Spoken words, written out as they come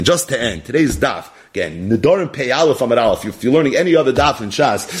Just to end, today's daf, again, Nedarim Pei Aleph Amud Aleph, if you're learning any other daf in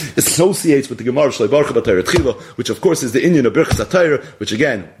Shas, associates with the Gemara Shlei Baruch B'Torah Tchila, which of course is the Inyan of Birchas HaTorah, which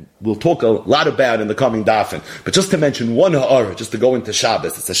again, we'll talk a lot about in the coming dafin. But just to mention one ha'ara, just to go into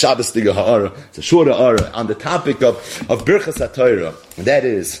Shabbos, it's a Shabbos Diga ha'ara, it's a short ha'ara, on the topic of Birchas HaTorah, and that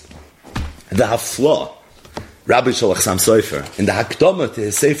is the Hafla. Rabbi Shalach Sam Sofer, in the Hakdama to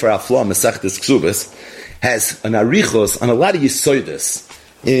his Sefer Hafla, Masechtes Ksubas, has an arichos on a lot of yisoides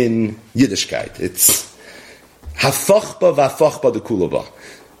in Yiddishkeit. It's hafachba v'afachba de kulaba.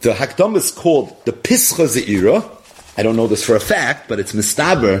 The Hakdama is called the Pischa Ze'ira. I don't know this for a fact, but it's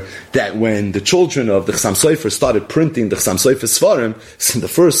mistaber that when the children of the Chassam Sofer started printing the Chassam Sofer Sfarim, so the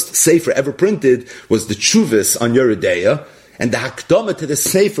first Sefer ever printed was the Chuvas on Yeridea. And the Hakdama to the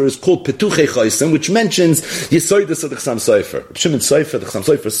Sefer is called Petuchei Chaysim, which mentions Yisoidus of the Chassam Sofer. Shimon Sofer, the Chassam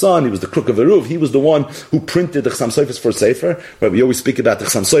Sofer's son, he was the crook of Eruv. He was the one who printed the Chassam Sofer's first Sefer. Right, we always speak about the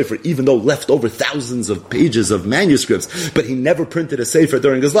Chassam Sofer, even though left over thousands of pages of manuscripts, but he never printed a Sefer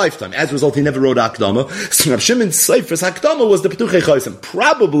during his lifetime. As a result, he never wrote Hakdama. So Rav Shimon Sofer's Hakdama was the Petuchei Chaysim.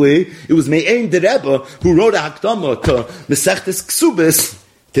 Probably it was Me'ein de Rebbe who wrote a Hakdama to Masechtes Ksubis,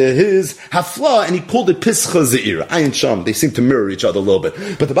 to his Hafla, and he called it Pischa Ze'ira. Ayin Sham, they seem to mirror each other a little bit.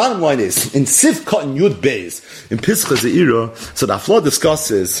 But the bottom line is, in Sivkot and Yud Beis, in Pischa Ze'ira, so the Hafla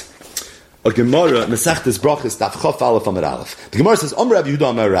discusses a Gemara, Masechtes Brachos, Daf Chaf Aleph Amud Aleph. The Gemara says, Amar Rav Yehuda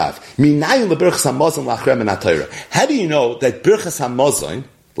Amar Rav, Minayin leBirchas HaMazon lachrei min haTorah. How do you know that Birchas HaMazon,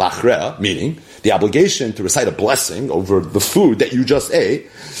 lachrei, meaning the obligation to recite a blessing over the food that you just ate,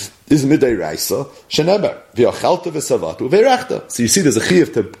 is midday raisa sheneber v'yachalta v'savatu v'erachta. So you see, there's a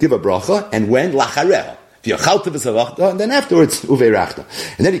chiyuv to give a bracha, and when lachareha v'yachalta v'savatu, and then afterwards uveirachta.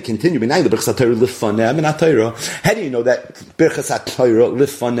 And then he continued. How do you know that birchas haTorah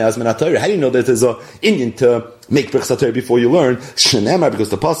lifaneh min haTorah? How do you know that there's a inyan to make birchas haTorah before you learn? Sheneber, because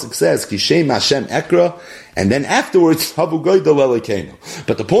the pasuk says Kishem Hashem Ekra. And then afterwards, Havu Goydel Elokeinu.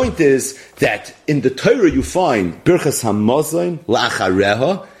 But the point is that in the Torah you find Birchas HaMazon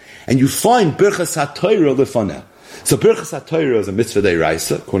La'achareha, and you find Birchas HaTorah Lefaneh. So Birchas HaTorah is a mitzvah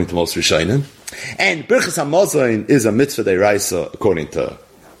deiraisa, according to most Rishonim, and Birchas HaMazon is a mitzvah deiraisa, according to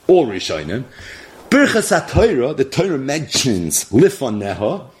all Rishonim. Birchas HaTorah, the Torah mentions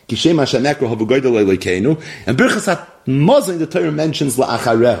Lefaneha, Kishem Hashem Ekra Havu Goydel Elokeinu, and Birchas HaMazon, the Torah mentions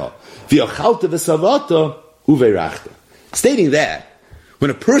La'achareha, V'yachalta v'savata uveirachta. Stating that when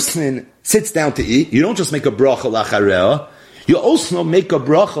a person sits down to eat, you don't just make a bracha la'chareha, you also make a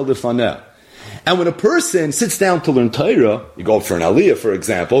bracha lefaneh. And when a person sits down to learn Torah, you go for an aliyah, for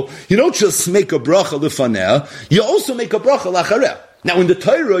example, you don't just make a bracha lefaneh, you also make a bracha la'chareha. Now in the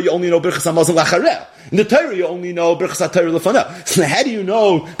Torah, you only know Birchas HaMazon la'chareha. In the Torah, you only know Birchas HaTorah lefaneh. So how do you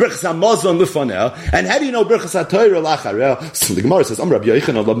know Birchas HaMazon lefaneh? And how do you know Birchas HaTorah la'chareha? So the Gemara says, Amar Rabbi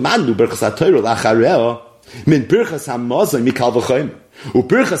Yochanan l'mandu Birchas HaTorah la'chareha min Birchas HaMazon mikal v'chomer.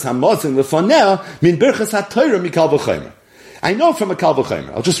 U'Birchas HaMazon lefaneh min Birchas HaTorah mikal v'chomer. I know from a Kal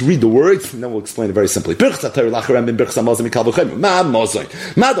V'chomer. I'll just read the words, and then we'll explain it very simply. Birchas HaTorah la'chareha min Birchas HaMazon mikal v'chomer. Ma Mazon.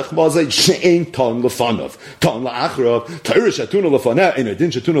 Madach Mazon she'ein ton lefanov. Ton la'acharav. Torah shetuna lefaneh. Ein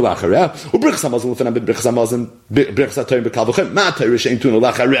adin shetuna la'chareha. U'Birchas HaMazon lefaneh min Birchas HaMazon. Birchas HaTorah mikal v'chomer. Ma Torah she'ein tuna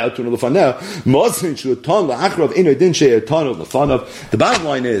la'chareha. Tuna lefaneh. Mazon she'ton la'acharav. Ein adin she'ton lefanov. The bottom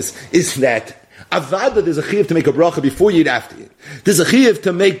line is that Avada, there's a chiyuv to make a bracha before you eat, after you eat. There's a chiyuv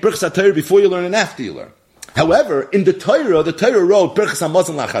to make Birchas HaTorah before you learn and after you learn. However, in the Torah wrote Birchas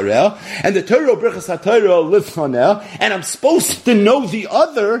HaMazon la'chareha, and the Torah wrote Birchas HaTorah lifhaneh, and I'm supposed to know the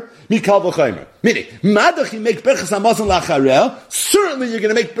other mikal v'chomer. Meaning, madach you make Birchas HaMazon la'chareha, certainly you're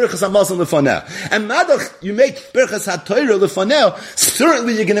going to make Birchas HaMazon lifhaneh. And madach you make Birchas HaTorah lifhaneh,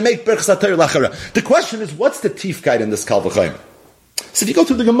 certainly you're going to make Birchas HaTorah la'chareha. The question is, what's the tifkeit in this kal v'chomer? So if you go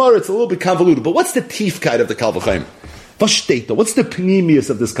through the Gemara, it's a little bit convoluted, but what's the tifkeit of the kal v'chomer? What's the pnimius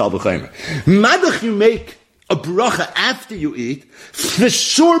of this kal v'chomer? Madach you make a bracha after you eat, for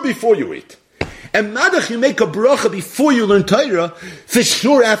sure before you eat. And madach you make a bracha before you learn Torah, for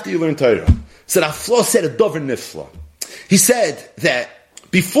sure after you learn Torah. So the Hafla said a dover nifla. He said that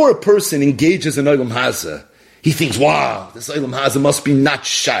before a person engages in Olam Hazeh, he thinks, wow, this Olam Hazeh must be not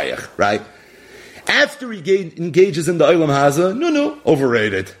shaykh, right? After he engages in the Olam Hazeh, no,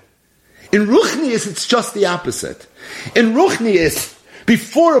 overrated. In Ruchnius, it's just the opposite. In Ruchnius,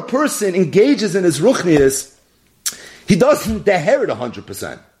 before a person engages in his Ruchnius, he doesn't deher it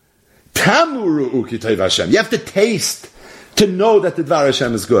 100%. Tamuru ukitayv Hashem. You have to taste to know that the Dvar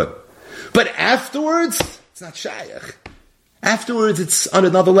Hashem is good. But afterwards, it's not shaykh. Afterwards, it's on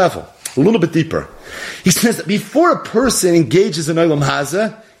another level, a little bit deeper. He says that before a person engages in Olam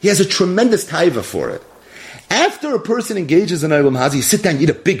Hazeh, he has a tremendous taiva for it. After a person engages in Olam Hazeh, you sit down, you eat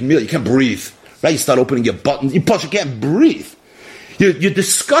a big meal, you can't breathe. Right? You start opening your buttons, you can't breathe. You're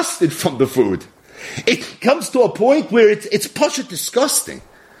disgusted from the food. It comes to a point where it's pashut disgusting.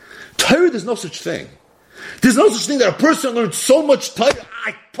 Torah, there's no such thing. There's no such thing that a person learns so much Torah,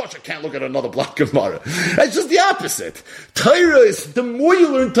 I can't look at another block of Gemara. It's just the opposite. Torah is, the more you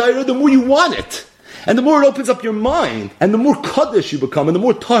learn Torah, the more you want it. And the more it opens up your mind, and the more Kaddish you become, and the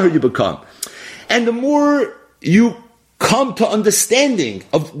more Torah you become. And the more you come to understanding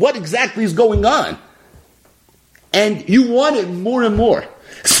of what exactly is going on. And you want it more and more.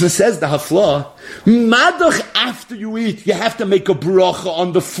 So says the Hafla, Madach, after you eat, you have to make a bracha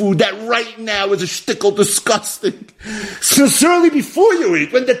on the food that right now is a shtickle disgusting. Sincerely, before you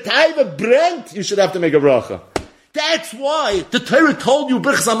eat, when the taiva brennt, you should have to make a bracha. That's why the Torah told you,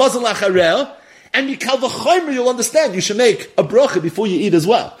 Birchas Hamazon Lacharel, and Mikal V'chomer, you'll understand, you should make a bracha before you eat as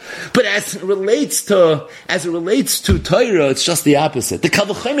well. But as it relates to Torah, it's just the opposite. The Kal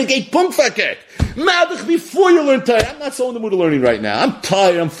V'chomer gate pumpfaket. Madach, before you learn Torah, I'm not so in the mood of learning right now. I'm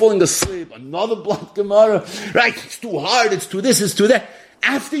tired, I'm falling asleep. Another block Gemara. Right, it's too hard, it's too this, it's too that.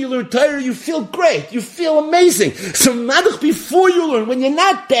 After you learn Torah, you feel great. You feel amazing. So, madach, before you learn, when you're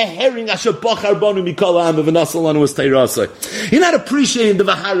not herring asher bachar banu mikol ha'am v'nasalanu was Torah, you're not appreciating the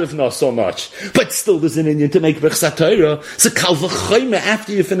v'harivna so much. But still, there's an Indian to make Birchas Torah. So, kal v'choyme,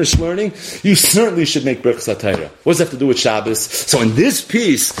 after you finish learning, you certainly should make Birchas Torah. What does that have to do with Shabbos? So, in this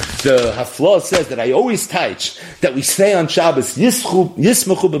piece, the Hafla says that I always teach that we say on Shabbos, Yismachu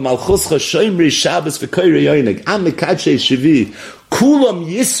b'malchuscha shoymri Shabbos v'koyrei yoinig am mekadshe shvi Kulam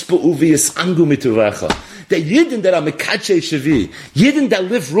yispu uviyas angu mituvacha. The Yidden that are mekadshe shvi, Yidden that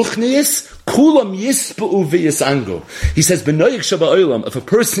live ruchnius, kulam yispu uviyas angu. He says, b'noyik shaba'olam, if a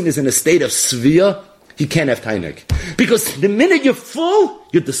person is in a state of svia, he can't have tainig. Because the minute you're full,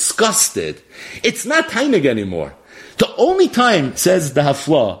 you're disgusted. It's not tainig anymore. The only time, says the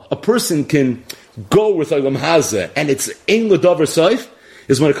Hafla, a person can go with Olam Hazeh, and it's ein l'davar soif,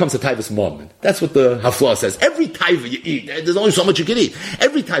 is when it comes to Taivas Mammon. That's what the Hafla says. Every Taiva you eat, there's only so much you can eat.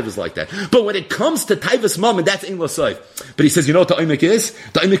 Every Taiva is like that. But when it comes to Taivas Mammon, that's Ein L'Soif. But he says, you know what the Oimek is?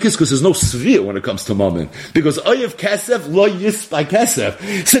 The Oimek is because there's no Svia when it comes to Mammon. Because Oyev Kesef, Lo Yis by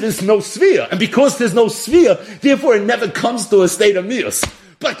Kesef. So there's no Svia. And because there's no Svia, therefore it never comes to a state of Mius.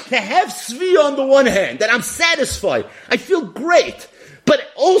 But to have Svia on the one hand, that I'm satisfied, I feel great, but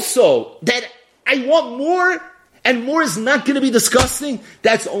also that I want more, and more is not going to be disgusting,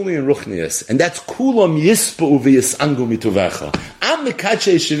 that's only in Ruchnias. And that's Kulam Yispa Uviyas Angu Mituvacha. Am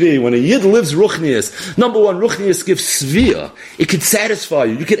Mekadshe Shvi, when a Yid lives Ruchnias, number one, Ruchnias gives Svia. It could satisfy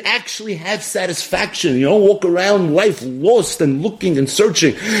you. You could actually have satisfaction. You don't walk around life lost and looking and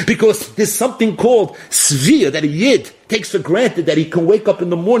searching. Because there's something called Svia that a Yid takes for granted, that he can wake up in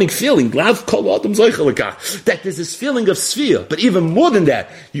the morning feeling that there's this feeling of Svia. But even more than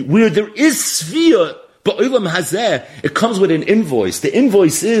that, where there is Svia, but Olam Hazeh, it comes with an invoice. The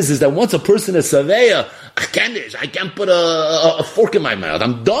invoice is that once a person is Saveya, I can't put a fork in my mouth.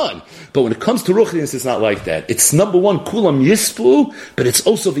 I'm done. But when it comes to Ruchnius, it's not like that. It's number one, Kulam Yispu, but it's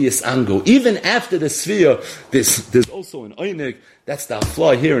also V'yis Angu. Even after the Svia, there's also an Oynig. That's the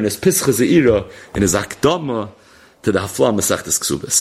Hafla here in his Pischa Ze'ira, in his Akdama to the Hafla Masechtas Ksubas.